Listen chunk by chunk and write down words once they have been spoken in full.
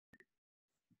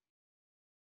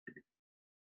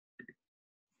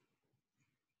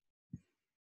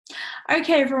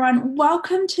Okay, everyone,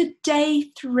 welcome to day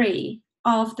 3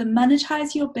 of the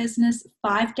Monetize Your Business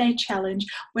 5-day challenge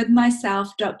with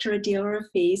myself, Dr. Adil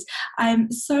Rafiz.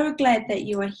 I'm so glad that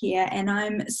you are here, and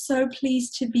I'm so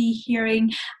pleased to be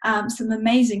hearing some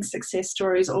amazing success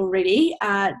stories already,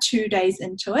 2 days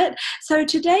into it. So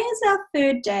today is our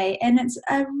 3rd day, and it's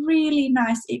a really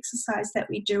nice exercise that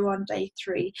we do on day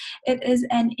 3. It is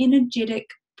an energetic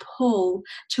pull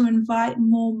to invite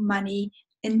more money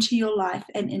into your life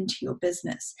and into your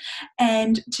business.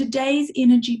 And today's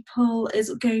energy pull is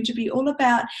going to be all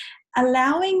about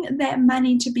allowing that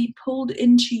money to be pulled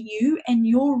into you and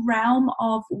your realm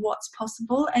of what's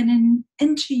possible and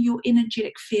into your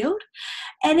energetic field.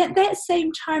 And at that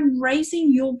same time,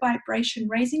 raising your vibration,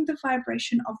 raising the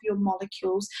vibration of your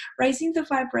molecules, raising the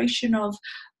vibration of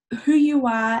who you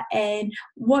are and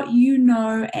what you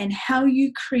know and how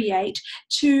you create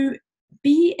to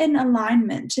be in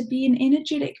alignment, to be an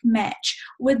energetic match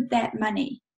with that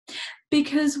money.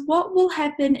 Because what will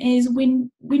happen is when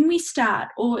we start,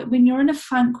 or when you're in a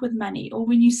funk with money, or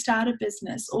when you start a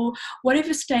business, or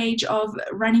whatever stage of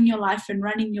running your life and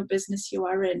running your business you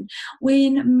are in,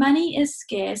 when money is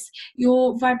scarce,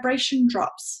 your vibration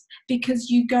drops because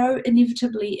you go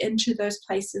inevitably into those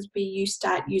places where you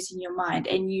start using your mind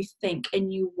and you think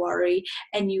and you worry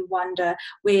and you wonder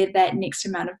where that next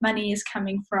amount of money is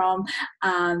coming from,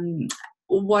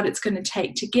 what it's going to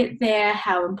take to get there,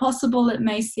 how impossible it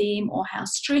may seem, or how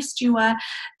stressed you are.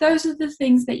 Those are the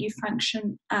things that you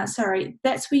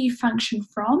that's where you function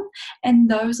from,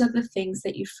 and those are the things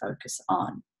that you focus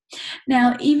on.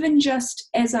 Now, even just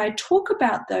as I talk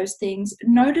about those things,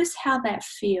 notice how that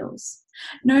feels.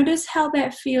 Notice how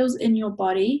that feels in your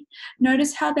body.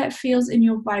 Notice how that feels in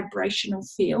your vibrational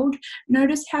field.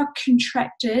 Notice how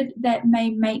contracted that may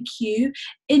make you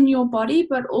in your body,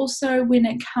 but also when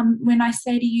I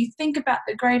say to you, think about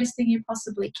the greatest thing you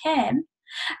possibly can,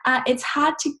 it's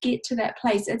hard to get to that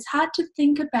place. It's hard to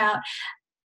think about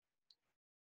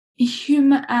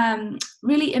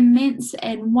really immense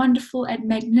and wonderful and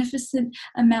magnificent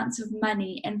amounts of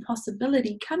money and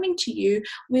possibility coming to you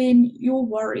when you're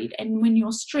worried and when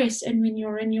you're stressed and when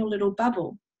you're in your little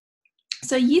bubble.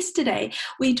 So yesterday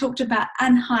we talked about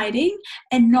unhiding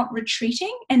and not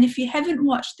retreating, and if you haven't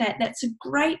watched that, that's a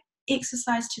great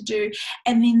exercise to do.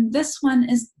 And then this one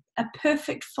is a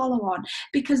perfect follow-on,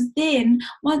 because then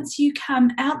once you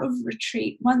come out of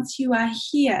retreat, once you are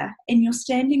here and you're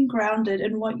standing grounded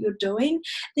in what you're doing,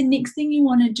 the next thing you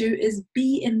want to do is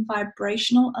be in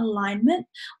vibrational alignment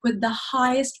with the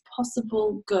highest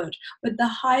possible good, with the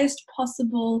highest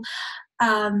possible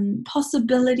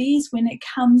possibilities when it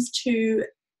comes to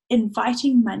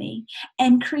inviting money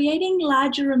and creating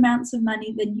larger amounts of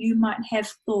money than you might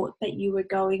have thought that you were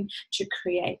going to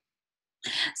create.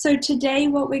 So today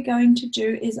what we're going to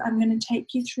do is I'm going to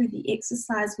take you through the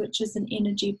exercise, which is an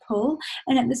energy pull,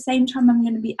 and at the same time I'm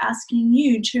going to be asking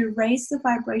you to raise the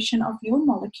vibration of your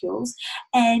molecules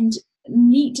and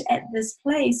meet at this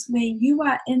place where you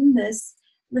are in this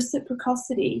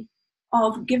reciprocity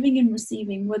of giving and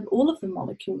receiving with all of the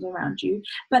molecules around you,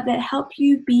 but that help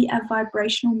you be a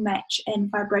vibrational match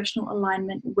and vibrational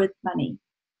alignment with money.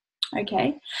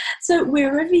 Okay, so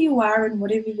wherever you are and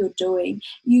whatever you're doing,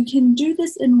 you can do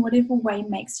this in whatever way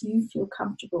makes you feel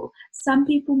comfortable. Some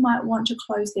people might want to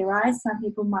close their eyes, some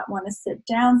people might want to sit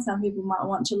down, some people might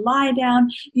want to lie down,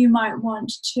 you might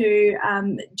want to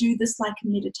do this like a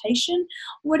meditation.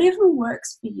 Whatever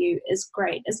works for you is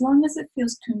great. As long as it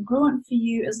feels congruent for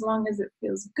you, as long as it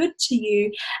feels good to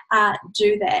you,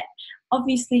 do that.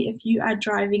 Obviously, if you are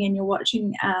driving and you're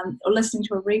watching or listening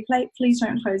to a replay, please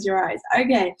don't close your eyes.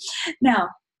 Okay, now,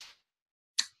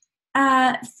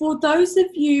 for those of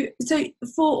you, so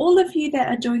for all of you that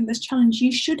are doing this challenge,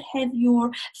 you should have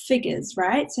your figures,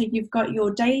 right? So you've got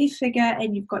your daily figure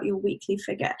and you've got your weekly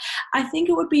figure. I think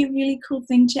it would be a really cool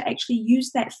thing to actually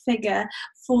use that figure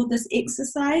for this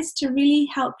exercise to really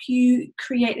help you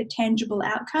create a tangible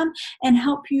outcome and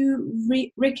help you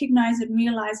recognize and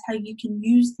realize how you can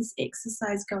use this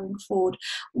exercise going forward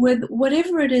with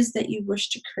whatever it is that you wish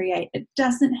to create. It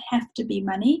doesn't have to be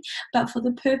money, but for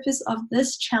the purpose of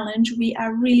this challenge, we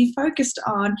are really focused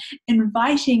on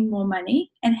inviting more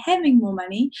money and having more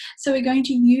money. So we're going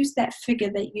to use that figure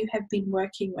that you have been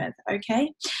working with,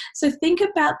 okay? So think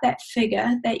about that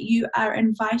figure that you are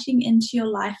inviting into your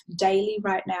life daily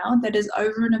right now that is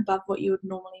over and above what you would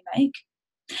normally make.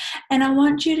 And I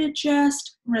want you to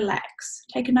just relax.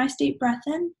 Take a nice deep breath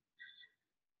in.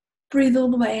 Breathe all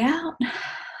the way out.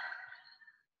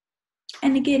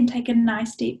 And again, take a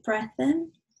nice deep breath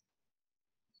in.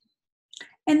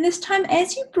 And this time,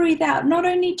 as you breathe out, not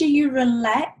only do you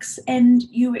relax and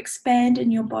you expand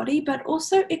in your body, but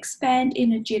also expand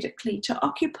energetically to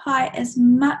occupy as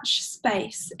much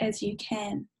space as you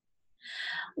can.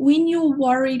 When you're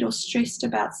worried or stressed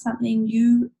about something,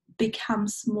 you become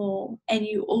small, and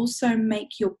you also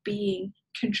make your being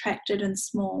contracted and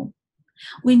small.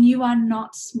 When you are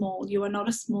not small, you are not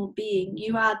a small being.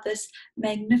 You are this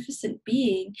magnificent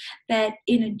being that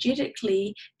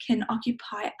energetically can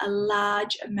occupy a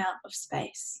large amount of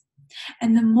space.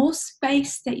 And the more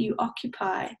space that you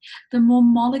occupy, the more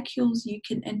molecules you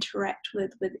can interact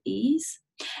with ease,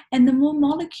 and the more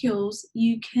molecules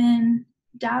you can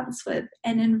dance with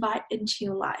and invite into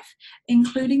your life,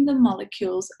 including the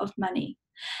molecules of money.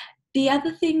 The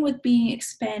other thing with being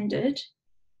expanded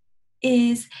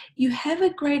is you have a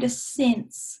greater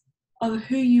sense of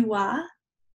who you are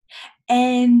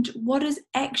and what is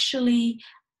actually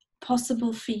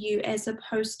possible for you, as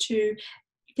opposed to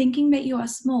thinking that you are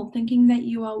small, thinking that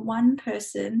you are one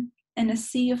person in a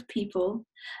sea of people,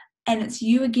 and it's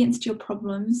you against your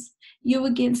problems, you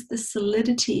against the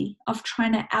solidity of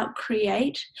trying to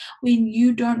outcreate when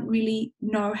you don't really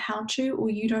know how to,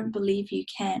 or you don't believe you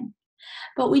can.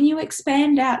 But when you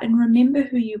expand out and remember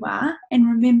who you are and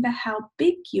remember how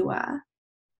big you are,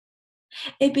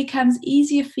 it becomes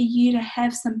easier for you to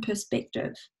have some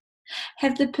perspective.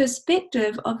 Have the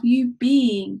perspective of you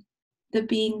being the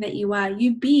being that you are,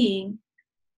 you being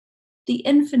the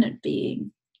infinite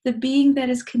being, the being that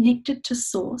is connected to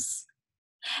source,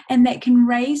 and that can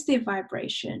raise their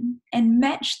vibration and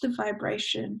match the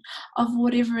vibration of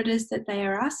whatever it is that they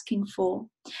are asking for.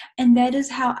 And that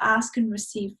is how ask and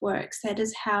receive works. That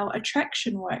is how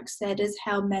attraction works. That is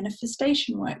how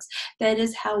manifestation works. That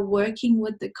is how working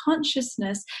with the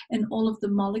consciousness and all of the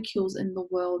molecules in the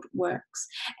world works.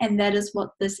 And that is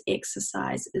what this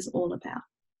exercise is all about.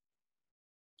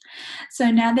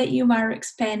 So now that you are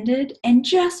expanded, and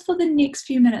just for the next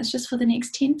few minutes, just for the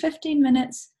next 10-15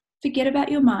 minutes, forget about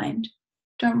your mind.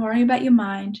 Don't worry about your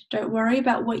mind. Don't worry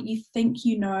about what you think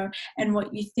you know and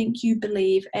what you think you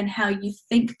believe and how you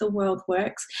think the world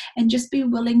works. And just be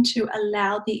willing to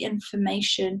allow the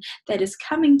information that is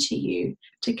coming to you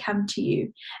to come to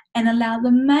you. And allow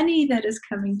the money that is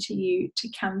coming to you to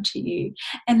come to you.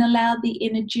 And allow the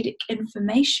energetic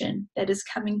information that is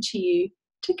coming to you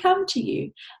to come to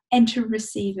you and to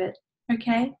receive it.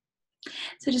 Okay?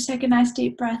 So just take a nice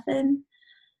deep breath in.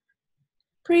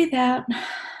 Breathe out,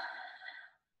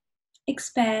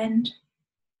 expand,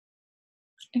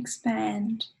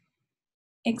 expand,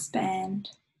 expand.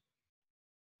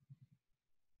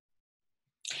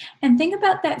 And think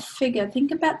about that figure,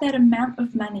 think about that amount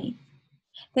of money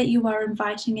that you are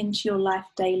inviting into your life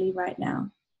daily right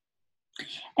now.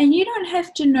 And you don't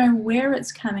have to know where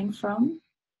it's coming from.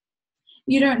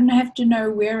 You don't have to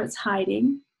know where it's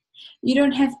hiding. You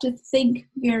don't have to think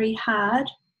very hard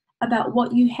about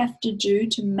what you have to do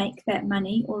to make that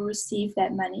money or receive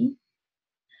that money.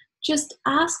 Just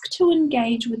ask to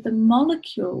engage with the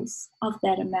molecules of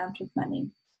that amount of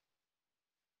money.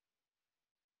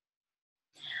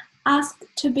 Ask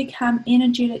to become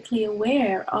energetically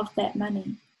aware of that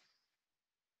money.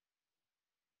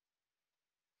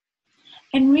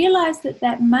 And realize that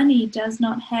that money does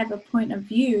not have a point of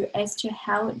view as to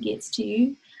how it gets to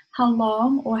you, how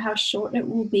long or how short it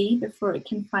will be before it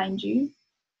can find you,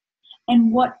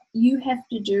 and what you have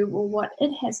to do or what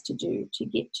it has to do to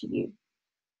get to you.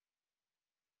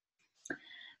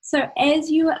 So as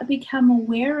you become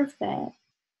aware of that,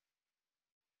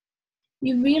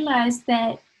 you realize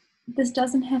that this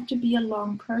doesn't have to be a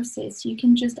long process. You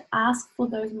can just ask for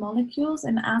those molecules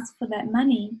and ask for that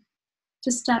money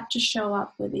to start to show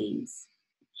up with ease.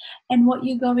 And what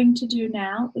you're going to do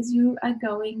now is you are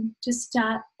going to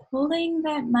start pulling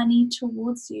that money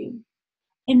towards you,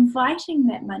 inviting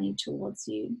that money towards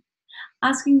you,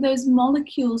 asking those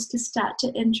molecules to start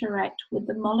to interact with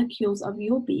the molecules of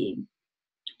your being.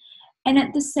 And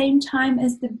at the same time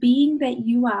as the being that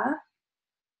you are,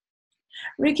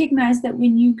 recognize that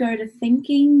when you go to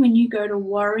thinking, when you go to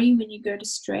worry, when you go to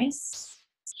stress,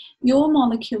 your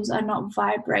molecules are not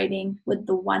vibrating with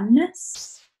the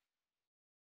oneness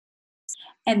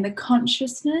and the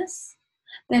consciousness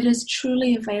that is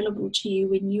truly available to you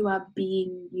when you are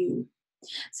being you.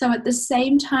 So at the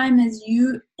same time as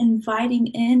you inviting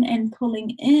in and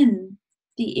pulling in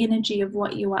the energy of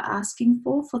what you are asking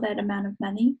for that amount of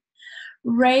money,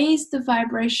 raise the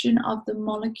vibration of the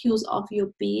molecules of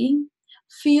your being.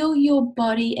 Feel your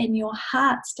body and your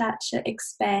heart start to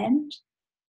expand.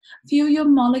 Feel your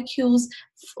molecules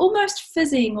almost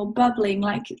fizzing or bubbling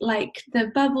like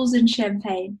the bubbles in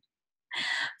champagne.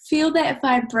 Feel that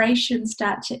vibration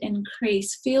start to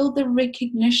increase. Feel the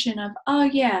recognition of, oh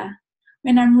yeah,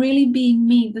 when I'm really being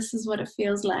me, this is what it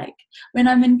feels like. When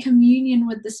I'm in communion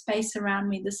with the space around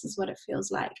me, this is what it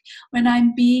feels like. When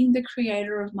I'm being the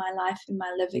creator of my life and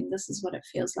my living, this is what it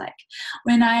feels like.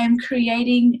 When I am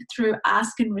creating through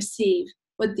ask and receive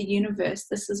with the universe,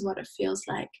 this is what it feels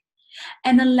like.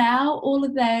 And allow all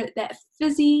of that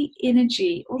fizzy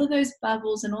energy, all of those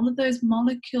bubbles and all of those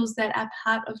molecules that are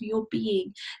part of your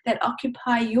being, that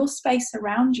occupy your space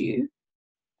around you,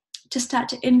 to start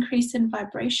to increase in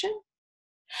vibration.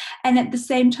 And at the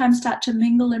same time, start to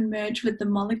mingle and merge with the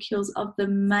molecules of the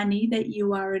money that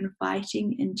you are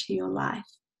inviting into your life.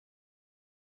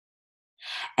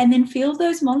 And then feel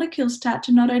those molecules start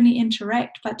to not only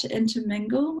interact, but to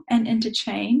intermingle and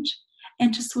interchange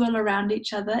and to swirl around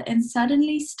each other and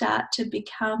suddenly start to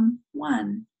become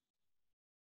one.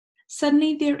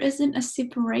 Suddenly there isn't a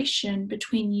separation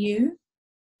between you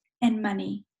and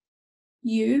money,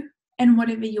 you and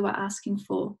whatever you are asking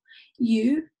for,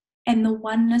 you and the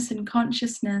oneness and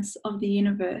consciousness of the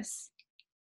universe.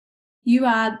 You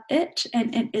are it,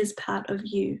 and it is part of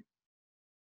you.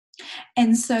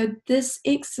 And so this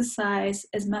exercise,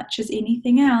 as much as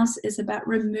anything else, is about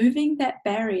removing that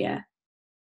barrier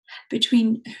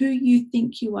between who you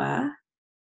think you are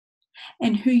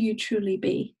and who you truly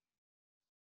be.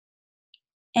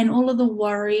 And all of the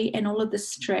worry and all of the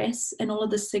stress and all of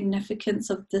the significance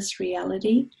of this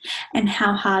reality and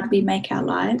how hard we make our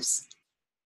lives.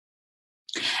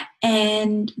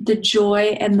 And the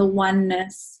joy and the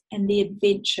oneness and the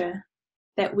adventure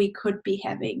that we could be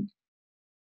having.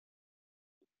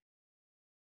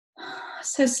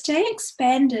 So stay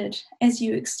expanded as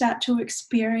you start to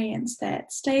experience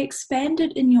that. Stay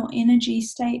expanded in your energy.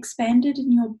 Stay expanded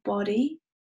in your body.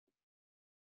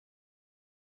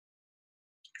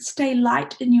 Stay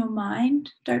light in your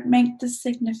mind. Don't make this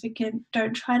significant.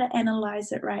 Don't try to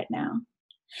analyze it right now.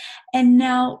 And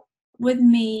now, with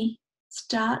me,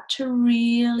 start to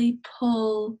really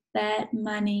pull that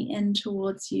money in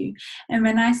towards you. And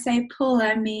when I say pull,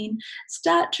 I mean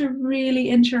start to really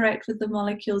interact with the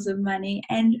molecules of money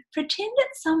and pretend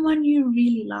it's someone you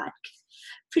really like.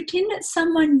 Pretend it's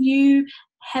someone you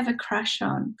have a crush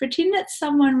on. Pretend it's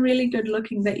someone really good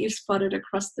looking that you've spotted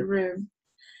across the room.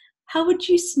 How would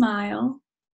you smile?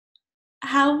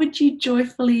 How would you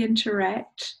joyfully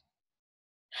interact?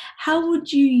 How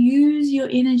would you use your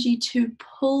energy to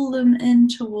pull them in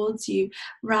towards you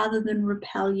rather than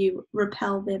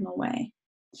repel them away?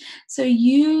 So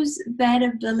use that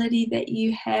ability that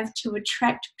you have to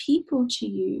attract people to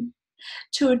you,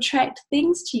 to attract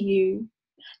things to you,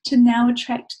 to now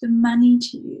attract the money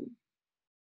to you.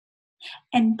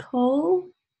 And pull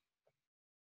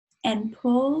and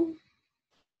pull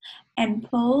and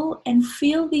pull and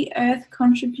feel the earth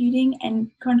contributing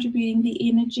the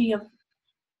energy of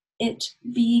it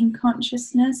being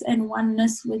consciousness and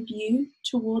oneness with you,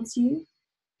 towards you,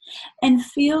 and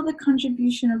feel the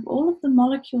contribution of all of the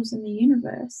molecules in the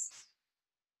universe.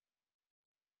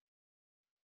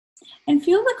 And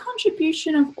feel the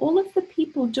contribution of all of the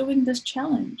people doing this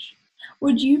challenge.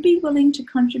 Would you be willing to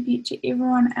contribute to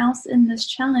everyone else in this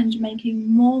challenge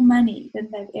making more money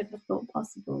than they've ever thought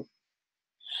possible?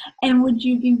 And would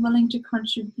you be willing to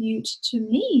contribute to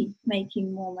me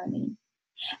making more money?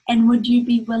 And would you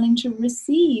be willing to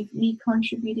receive me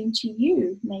contributing to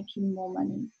you making more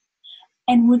money?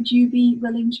 And would you be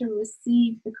willing to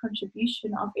receive the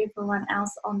contribution of everyone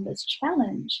else on this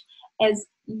challenge as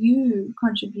you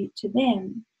contribute to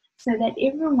them, so that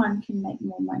everyone can make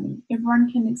more money,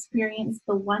 everyone can experience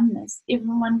the oneness,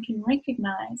 everyone can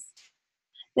recognize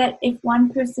that if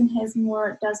one person has more,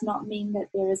 it does not mean that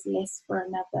there is less for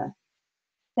another,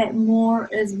 that more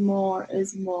is more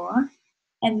is more,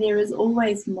 and there is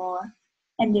always more,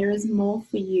 and there is more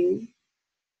for you,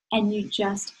 and you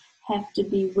just have to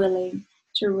be willing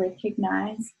to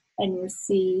recognize and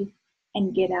receive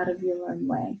and get out of your own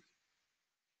way.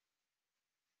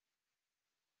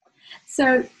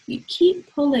 So you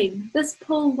keep pulling. This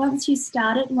pull, once you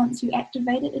start it, once you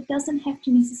activate it, it doesn't have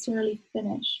to necessarily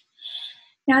finish.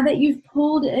 Now that you've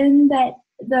pulled in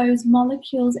those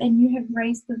molecules and you have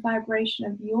raised the vibration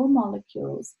of your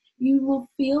molecules, you will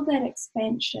feel that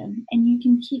expansion, and you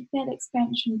can keep that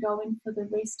expansion going for the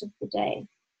rest of the day.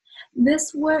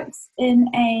 This works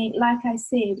like I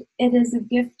said, it is a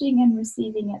gifting and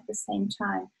receiving at the same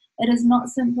time. It is not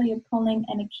simply a pulling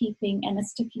and a keeping and a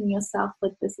sticking yourself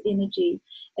with this energy.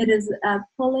 It is a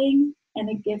pulling and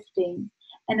a gifting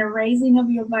and a raising of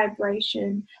your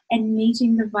vibration and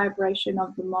meeting the vibration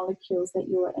of the molecules that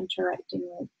you are interacting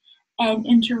with, and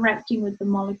interacting with the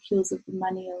molecules of the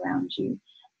money around you,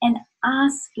 and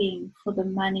asking for the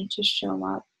money to show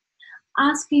up.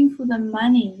 Asking for the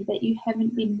money that you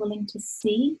haven't been willing to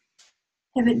see,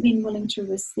 haven't been willing to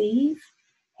receive,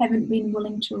 haven't been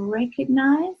willing to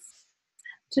recognize,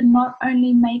 to not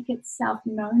only make itself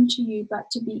known to you, but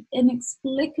to be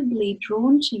inexplicably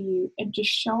drawn to you and to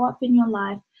show up in your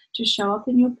life, to show up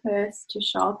in your purse, to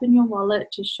show up in your wallet,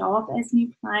 to show up as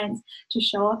new clients, to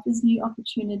show up as new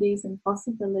opportunities and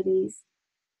possibilities,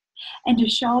 and to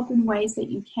show up in ways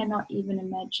that you cannot even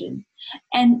imagine.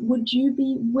 And would you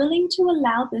be willing to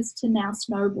allow this to now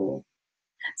snowball?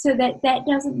 So that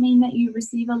doesn't mean that you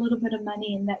receive a little bit of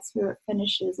money and that's where it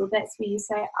finishes, or that's where you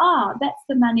say, that's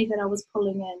the money that I was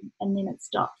pulling in, and then it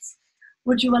stops.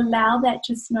 Would you allow that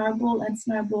to snowball and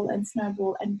snowball and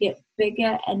snowball and get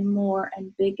bigger and more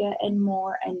and bigger and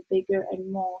more and bigger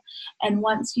and more? And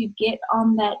once you get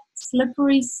on that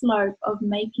slippery slope of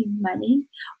making money,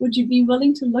 would you be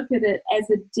willing to look at it as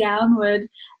a downward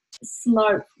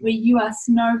slope where you are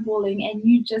snowballing and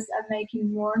you just are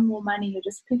making more and more money? You're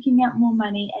just picking up more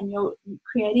money and you're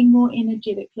creating more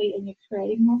energetically and you're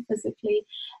creating more physically,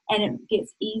 and it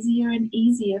gets easier and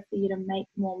easier for you to make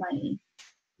more money.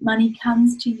 Money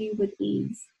comes to you with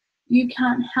ease. You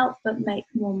can't help but make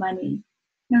more money.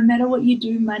 No matter what you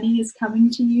do, money is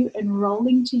coming to you and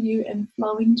rolling to you and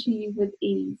flowing to you with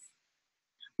ease.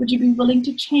 Would you be willing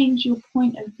to change your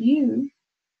point of view,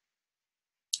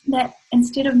 that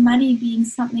instead of money being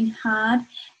something hard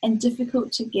and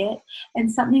difficult to get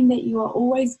and something that you are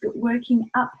always working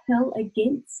uphill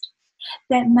against,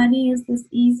 that money is this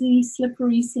easy,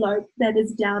 slippery slope that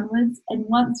is downwards, and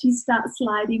once you start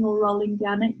sliding or rolling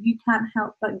down it, you can't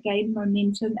help but gain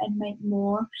momentum and make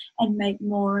more and make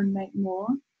more and make more?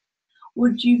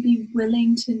 Would you be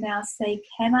willing to now say,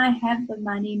 can I have the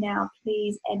money now,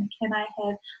 please? And can I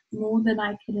have more than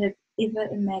I could have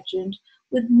ever imagined,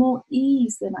 with more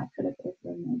ease than I could have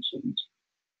ever imagined?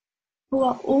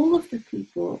 For all of the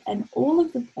people and all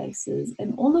of the places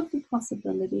and all of the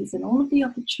possibilities and all of the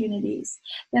opportunities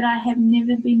that I have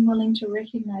never been willing to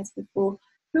recognize before,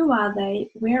 who are they?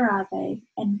 Where are they?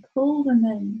 And pull them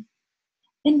in.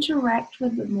 Interact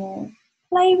with them all.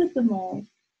 Play with them all.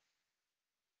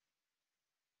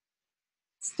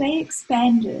 Stay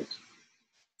expanded.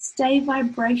 Stay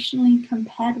vibrationally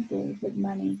compatible with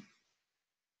money.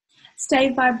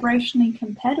 Stay vibrationally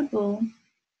compatible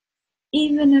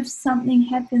even if something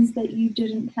happens that you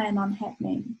didn't plan on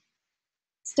happening.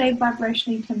 Stay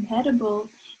vibrationally compatible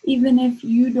even if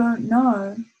you don't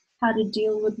know how to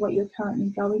deal with what you're currently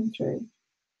going through.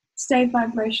 Stay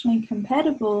vibrationally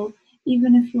compatible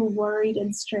even if you're worried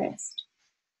and stressed.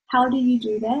 How do you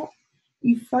do that?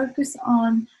 You focus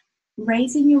on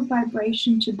raising your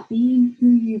vibration to being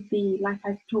who you be, like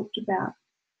I've talked about.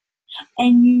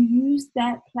 And you use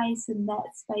that place and that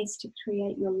space to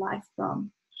create your life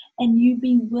from. And you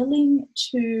be willing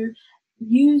to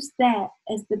use that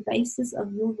as the basis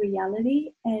of your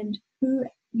reality and who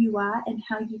you are and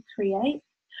how you create,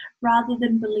 rather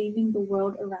than believing the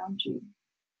world around you.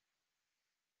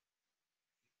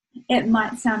 It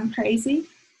might sound crazy,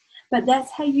 but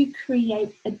that's how you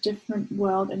create a different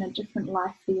world and a different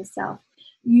life for yourself.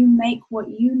 You make what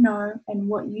you know and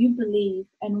what you believe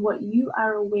and what you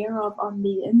are aware of on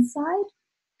the inside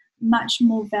much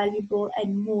more valuable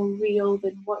and more real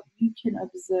than what you can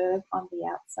observe on the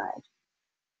outside.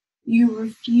 You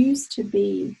refuse to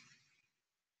be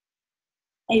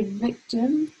a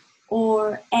victim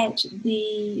or at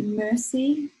the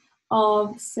mercy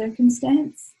of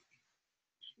circumstance.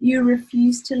 You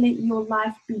refuse to let your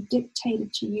life be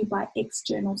dictated to you by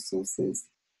external sources.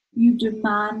 You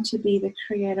demand to be the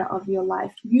creator of your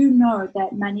life. You know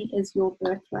that money is your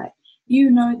birthright. You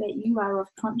know that you are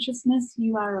of consciousness,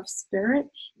 you are of spirit,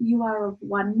 you are of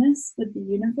oneness with the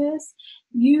universe.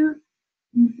 You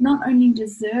not only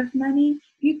deserve money,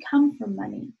 you come from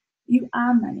money. You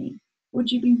are money. Would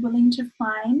you be willing to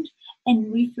find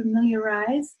and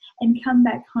refamiliarize and come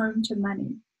back home to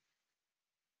money?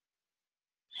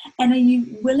 And are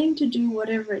you willing to do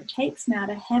whatever it takes now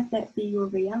to have that be your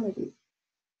reality?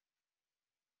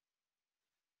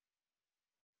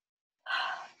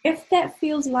 If that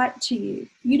feels light to you,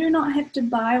 you do not have to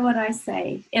buy what I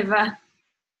say, ever.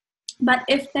 But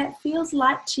if that feels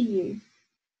light to you,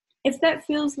 if that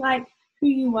feels like who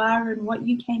you are and what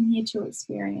you came here to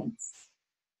experience,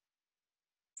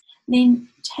 then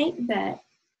take that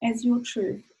as your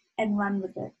truth and run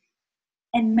with it.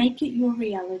 And make it your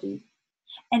reality.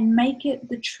 And make it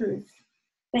the truth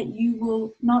that you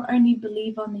will not only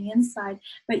believe on the inside,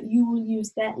 but you will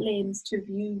use that lens to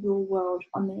view your world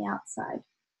on the outside.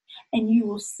 And you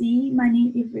will see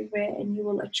money everywhere, and you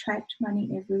will attract money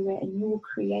everywhere, and you will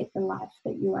create the life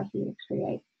that you are here to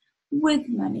create. with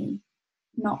money,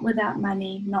 not without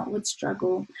money, not with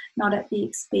struggle, not at the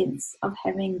expense of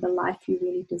having the life you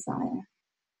really desire.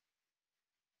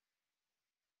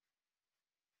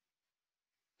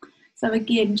 So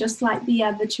again, just like the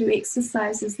other two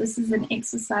exercises, this is an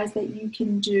exercise that you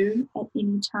can do at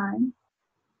any time.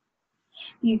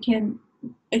 You can,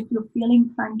 if you're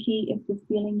feeling funky, if you're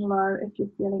feeling low, if you're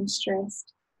feeling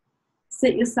stressed,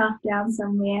 sit yourself down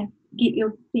somewhere, get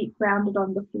your feet grounded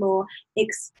on the floor,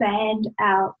 expand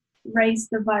out, raise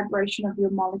the vibration of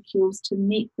your molecules to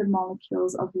meet the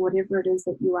molecules of whatever it is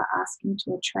that you are asking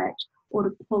to attract or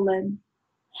to pull in,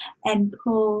 and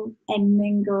pull and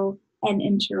mingle and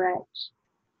interact.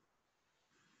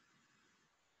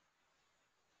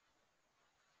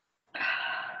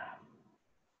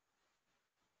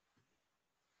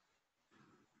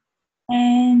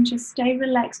 And just stay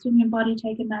relaxed in your body.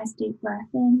 Take a nice deep breath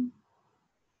in.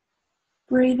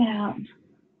 Breathe out.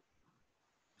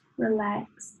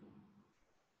 Relax.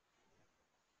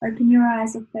 Open your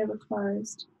eyes if they were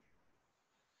closed.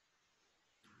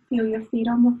 Feel your feet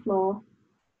on the floor.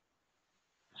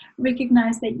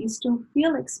 Recognize that you still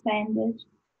feel expanded.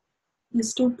 You're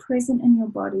still present in your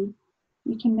body.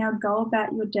 You can now go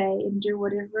about your day and do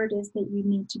whatever it is that you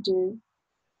need to do.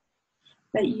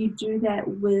 But you do that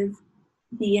with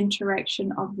the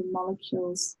interaction of the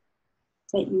molecules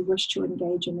that you wish to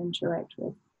engage and interact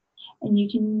with. And you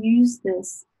can use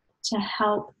this to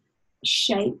help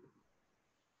shape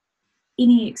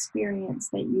any experience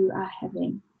that you are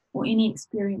having, or any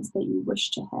experience that you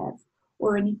wish to have,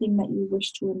 or anything that you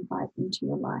wish to invite into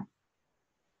your life.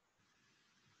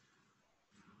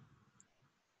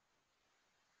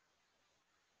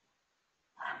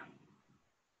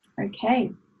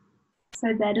 Okay,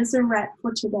 so that is a wrap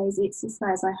for today's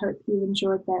exercise. I hope you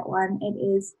enjoyed that one. It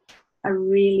is a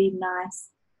really nice,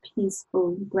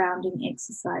 peaceful, grounding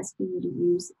exercise for you to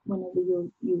use whenever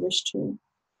you wish to.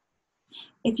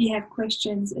 If you have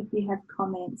questions, if you have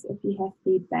comments, if you have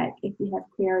feedback, if you have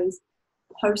queries,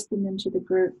 post them into the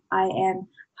group. I am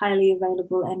highly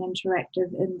available and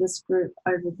interactive in this group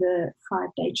over the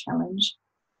 5-day challenge.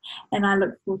 And I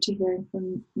look forward to hearing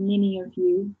from many of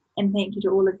you. And thank you to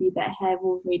all of you that have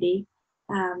already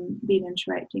been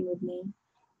interacting with me.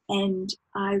 And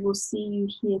I will see you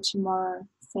here tomorrow,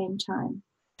 same time,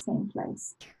 same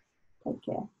place. Take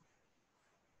care.